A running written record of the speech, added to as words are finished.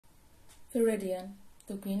Viridian,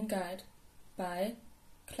 The Green Guide, by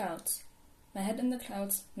Clouds. My Head in the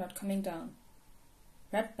Clouds, Not Coming Down.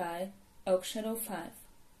 Read by Oakshadow 5.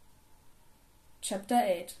 Chapter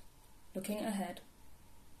 8. Looking Ahead.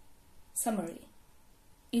 Summary.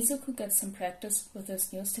 Izuku gets some practice with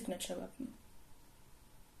his new signature weapon.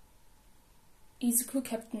 Izuku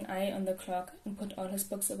kept an eye on the clock and put all his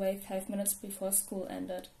books away 5 minutes before school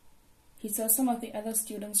ended. He saw some of the other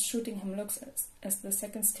students shooting him looks as the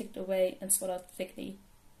seconds ticked away and swallowed thickly.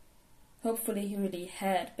 Hopefully he really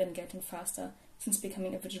had been getting faster since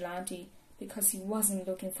becoming a vigilante, because he wasn't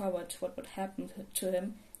looking forward to what would happen to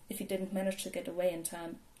him if he didn't manage to get away in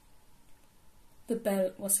time. The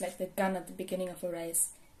bell was like the gun at the beginning of a race,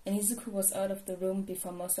 and Izuku was out of the room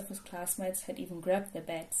before most of his classmates had even grabbed their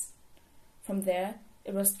bags. From there,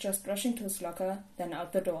 it was just rushing to his locker, then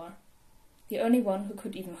out the door. The only one who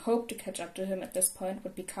could even hope to catch up to him at this point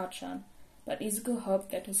would be Kachan, but Izuku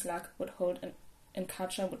hoped that his luck would hold and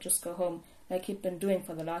Kachan would just go home, like he'd been doing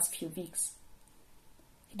for the last few weeks.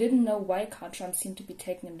 He didn't know why Kachan seemed to be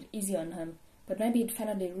taking it easy on him, but maybe he'd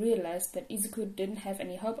finally realized that Izuku didn't have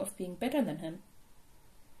any hope of being better than him.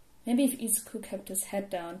 Maybe if Izuku kept his head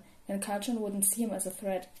down, then Kachan wouldn't see him as a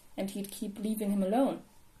threat, and he'd keep leaving him alone.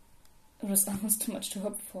 It was almost too much to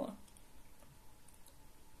hope for.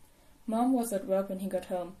 Mom was at work when he got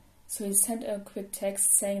home, so he sent a quick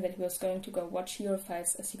text saying that he was going to go watch hero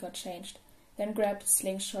fights as he got changed, then grabbed a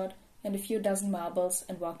slingshot and a few dozen marbles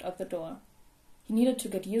and walked out the door. He needed to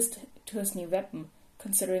get used to his new weapon,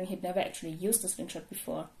 considering he'd never actually used a slingshot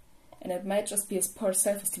before, and it might just be his poor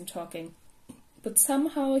self-esteem talking. But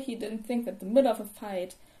somehow he didn't think that the middle of a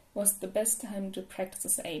fight was the best time to practice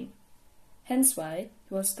his aim. Hence why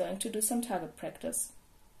he was going to do some target practice.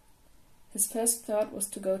 His first thought was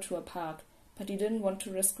to go to a park, but he didn't want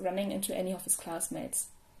to risk running into any of his classmates.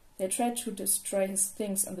 They tried to destroy his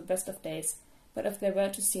things on the best of days, but if they were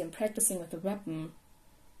to see him practicing with a weapon...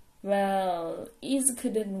 Well,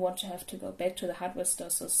 Izuku didn't want to have to go back to the hardware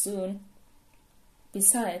store so soon.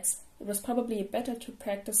 Besides, it was probably better to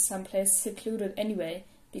practice someplace secluded anyway,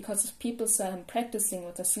 because if people saw him practicing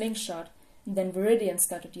with a slingshot, and then Viridian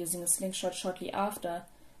started using a slingshot shortly after,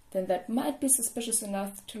 then that might be suspicious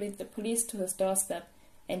enough to lead the police to his doorstep,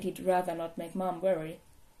 and he'd rather not make Mom worry.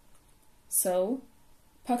 So,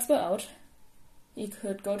 parks were out. He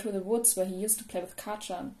could go to the woods where he used to play with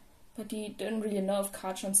Kachan, but he didn't really know if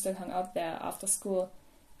Kachan still hung out there after school,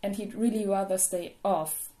 and he'd really rather stay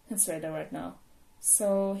off his radar right now,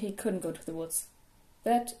 so he couldn't go to the woods.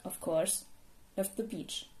 That, of course, left the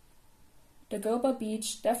beach. The Goba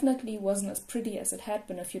beach definitely wasn't as pretty as it had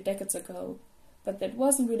been a few decades ago, but that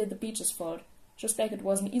wasn't really the beach's fault, just like it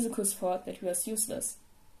wasn't Izuku's fault that he was useless.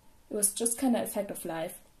 It was just kinda a fact of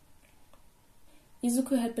life.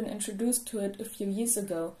 Izuku had been introduced to it a few years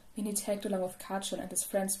ago when he tagged along with Kachan and his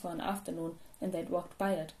friends for an afternoon, and they'd walked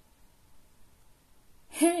by it.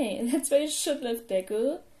 Hey, that's where you should live,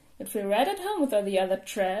 Deku. You'd feel right at home with all the other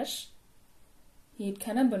trash. He'd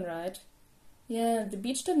kinda been right. Yeah, the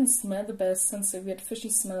beach didn't smell the best since the weird fishy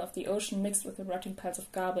smell of the ocean mixed with the rotting piles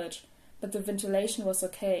of garbage, but the ventilation was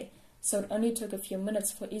okay, so it only took a few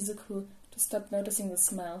minutes for Izuku to stop noticing the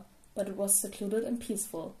smell, but it was secluded and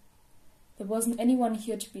peaceful. There wasn't anyone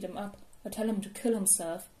here to beat him up or tell him to kill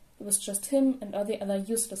himself. It was just him and all the other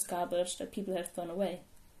useless garbage that people had thrown away.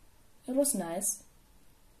 It was nice.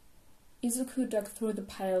 Izuku dug through the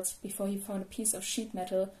piles before he found a piece of sheet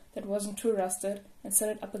metal that wasn't too rusted and set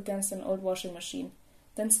it up against an old washing machine,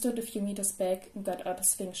 then stood a few meters back and got out a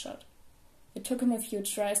slingshot. It took him a few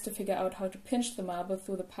tries to figure out how to pinch the marble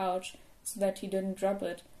through the pouch so that he didn't drop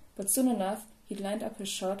it, but soon enough he'd lined up his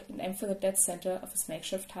shot and aimed for the dead center of his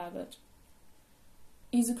makeshift target.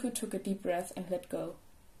 Izuku took a deep breath and let go.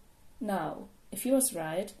 Now, if he was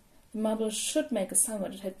right, the marble should make a sound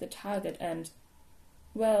when it hit the target and...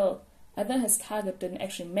 Well, either his target didn't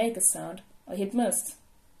actually make a sound, or he'd missed.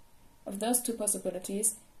 Of those two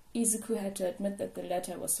possibilities, Izuku had to admit that the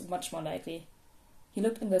latter was much more likely. He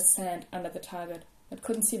looked in the sand under the target, but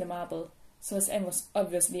couldn't see the marble, so his aim was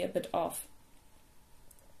obviously a bit off.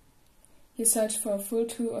 He searched for a full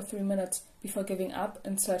 2 or 3 minutes before giving up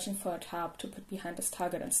and searching for a tarp to put behind his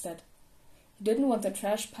target instead. He didn't want the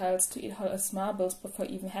trash piles to eat whole his marbles before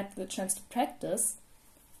he even had the chance to practice.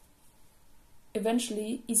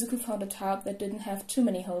 Eventually, Izuku found a tarp that didn't have too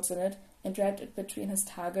many holes in it and dragged it between his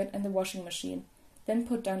target and the washing machine, then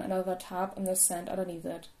put down another tarp on the sand underneath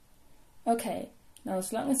it. Okay. Now,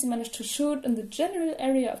 as long as he managed to shoot in the general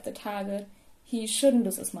area of the target, he shouldn't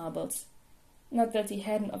lose his marbles. Not that he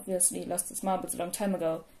hadn't obviously lost his marbles a long time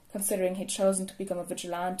ago, considering he'd chosen to become a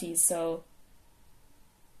vigilante, so...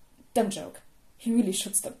 Dumb joke. He really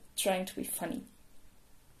should stop trying to be funny.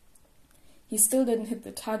 He still didn't hit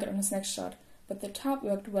the target on his next shot, but the tarp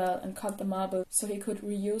worked well and caught the marble so he could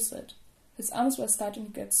reuse it. His arms were starting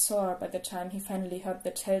to get sore by the time he finally heard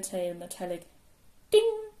the telltale metallic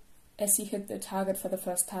ding as he hit the target for the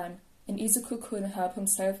first time, and Izuku couldn't help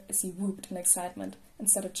himself as he whooped in excitement and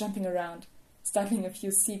started jumping around, startling a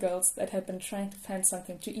few seagulls that had been trying to find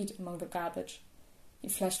something to eat among the garbage. He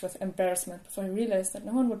flushed with embarrassment before he realized that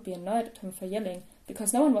no one would be annoyed at him for yelling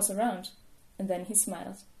because no one was around, and then he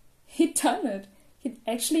smiled. He'd done it! He'd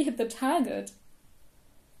actually hit the target!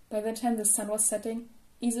 By the time the sun was setting,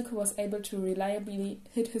 Izuku was able to reliably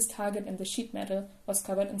hit his target, and the sheet metal was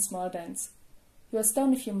covered in small dents. He was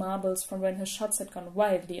down a few marbles from when his shots had gone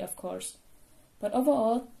wildly, of course. But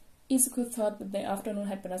overall, Izuku thought that the afternoon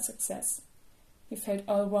had been a success. He felt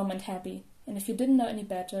all warm and happy, and if he didn't know any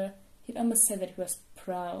better, he'd almost say that he was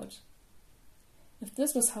proud. If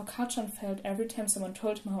this was how Kachan felt every time someone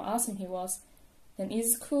told him how awesome he was, then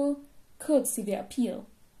Izuku could see the appeal.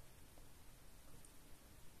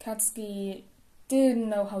 Katsuki didn't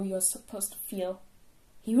know how he was supposed to feel.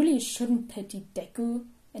 He really shouldn't pity Deku,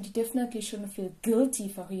 and he definitely shouldn't feel guilty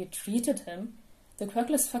for how he treated him. The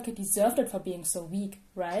quirkless fucker deserved it for being so weak,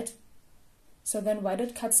 right? So then why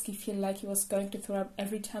did Katsuki feel like he was going to throw up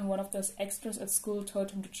every time one of those extras at school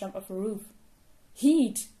told him to jump off a roof?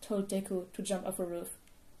 He'd told Deku to jump off a roof.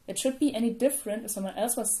 It should be any different if someone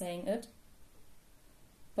else was saying it.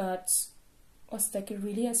 But was Deku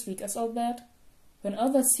really as weak as all that? When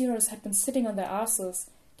all those heroes had been sitting on their asses,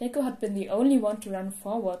 Deku had been the only one to run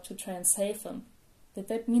forward to try and save him. Did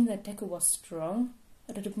that mean that Deku was strong?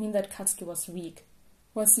 Or did it mean that Katsuki was weak?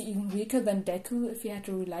 Was he even weaker than Deku if he had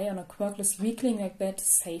to rely on a quirkless weakling like that to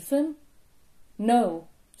save him? No,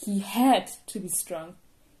 he had to be strong.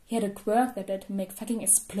 He had a quirk that let him make fucking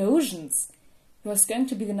explosions. He was going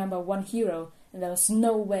to be the #1 hero, and there was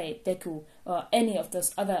no way Deku or any of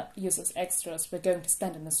those other useless extras were going to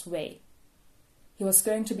stand in his way. He was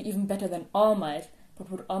going to be even better than All Might, but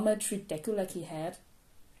would All Might treat Deku like he had?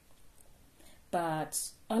 But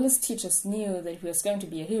all his teachers knew that he was going to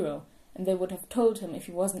be a hero, and they would have told him if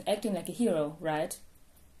he wasn't acting like a hero, right?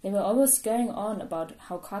 They were always going on about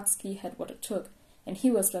how Katsuki had what it took, and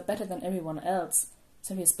heroes were better than everyone else,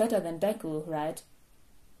 so he was better than Deku, right?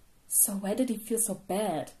 So why did he feel so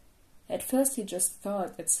bad? At first he just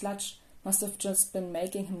thought that Sludge must have just been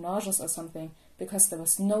making him nauseous or something, because there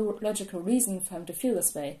was no logical reason for him to feel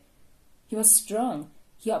this way. He was strong.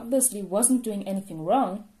 He obviously wasn't doing anything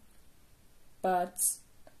wrong. But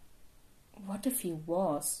what if he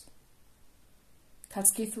was?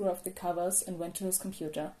 Katsuki threw off the covers and went to his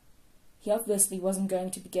computer. He obviously wasn't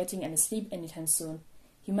going to be getting any sleep anytime soon.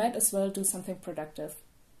 He might as well do something productive.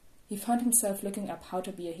 He found himself looking up how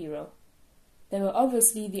to be a hero. There were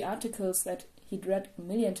obviously the articles that he'd read a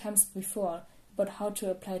million times before about how to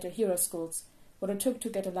apply to hero schools, what it took to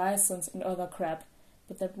get a license and all that crap,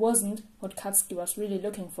 but that wasn't what Katsuki was really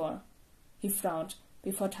looking for. He frowned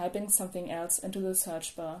before typing something else into the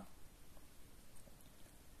search bar.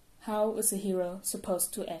 How is a hero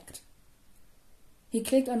supposed to act? He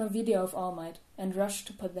clicked on a video of All Might and rushed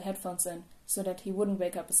to put the headphones in so that he wouldn't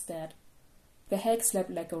wake up his dad. The hag slept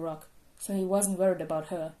like a rock, so he wasn't worried about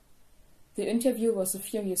her. The interview was a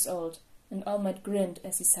few years old, and All Might grinned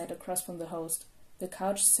as he sat across from the host, the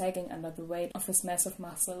couch sagging under the weight of his massive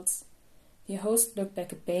muscles. The host looked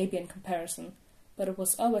like a baby in comparison, but it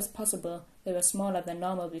was always possible they were smaller than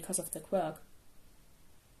normal because of the quirk.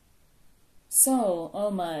 So,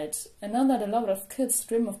 All Might, I know that a lot of kids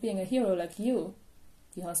dream of being a hero like you,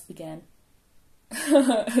 the host began.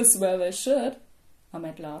 As well they should, All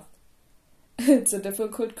Might laughed. It's a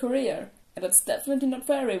difficult career, and it's definitely not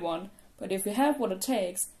for everyone, but if you have what it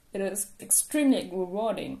takes, it is extremely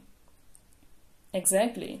rewarding.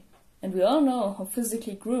 Exactly, and we all know how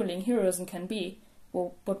physically grueling heroism can be,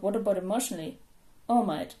 well, but what about emotionally? All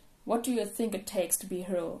Might, what do you think it takes to be a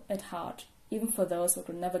hero at heart, even for those who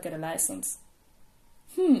will never get a license?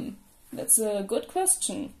 That's a good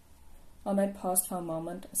question. All Might paused for a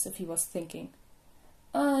moment as if he was thinking.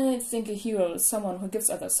 I think a hero is someone who gives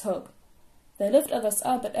others hope. They lift others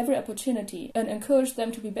up at every opportunity and encourage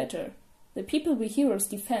them to be better. The people we heroes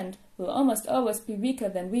defend will almost always be weaker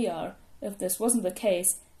than we are. If this wasn't the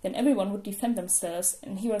case, then everyone would defend themselves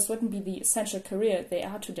and heroes wouldn't be the essential career they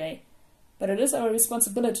are today. But it is our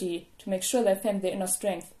responsibility to make sure they find their inner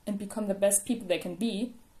strength and become the best people they can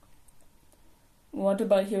be. What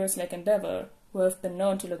about heroes like Endeavor, who have been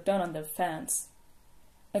known to look down on their fans?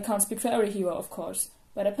 I can't speak for every hero, of course,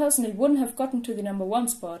 but I personally wouldn't have gotten to the #1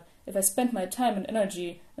 spot if I spent my time and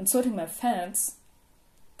energy insulting my fans.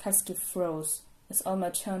 Katsuki froze as All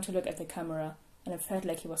Might turned to look at the camera, and it felt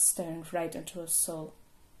like he was staring right into his soul.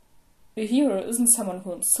 A hero isn't someone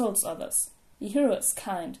who insults others. A hero is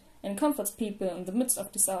kind and comforts people in the midst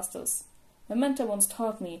of disasters. My mentor once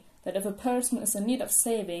taught me that if a person is in need of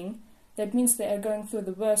saving, that means they are going through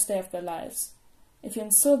the worst day of their lives. If you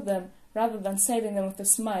insult them rather than saving them with a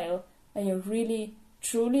smile, are you really,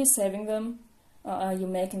 truly saving them? Or are you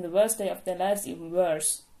making the worst day of their lives even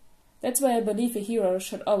worse? That's why I believe a hero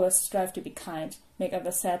should always strive to be kind, make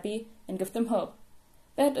others happy, and give them hope.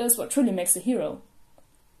 That is what truly makes a hero.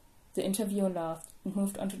 The interviewer laughed and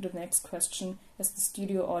moved on to the next question as the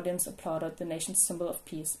studio audience applauded the nation's symbol of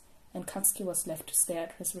peace, and Katsuki was left to stare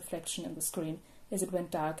at his reflection in the screen as it went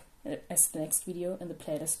dark as the next video in the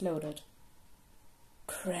playlist loaded.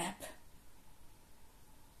 Crap.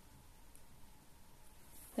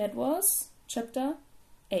 That was Chapter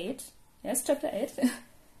 8. Yes, Chapter 8.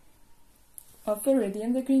 Of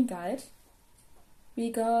Viridian, the Green Guide.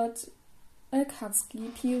 We got a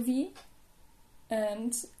Katsuki POV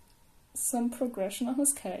and some progression on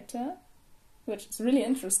his character, which is really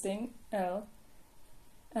interesting.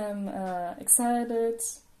 I'm excited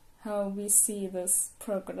how we see this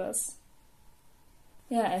progress.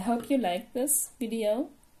 Yeah, I hope you liked this video,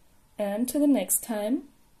 and till the next time,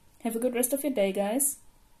 have a good rest of your day, guys,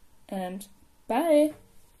 and bye!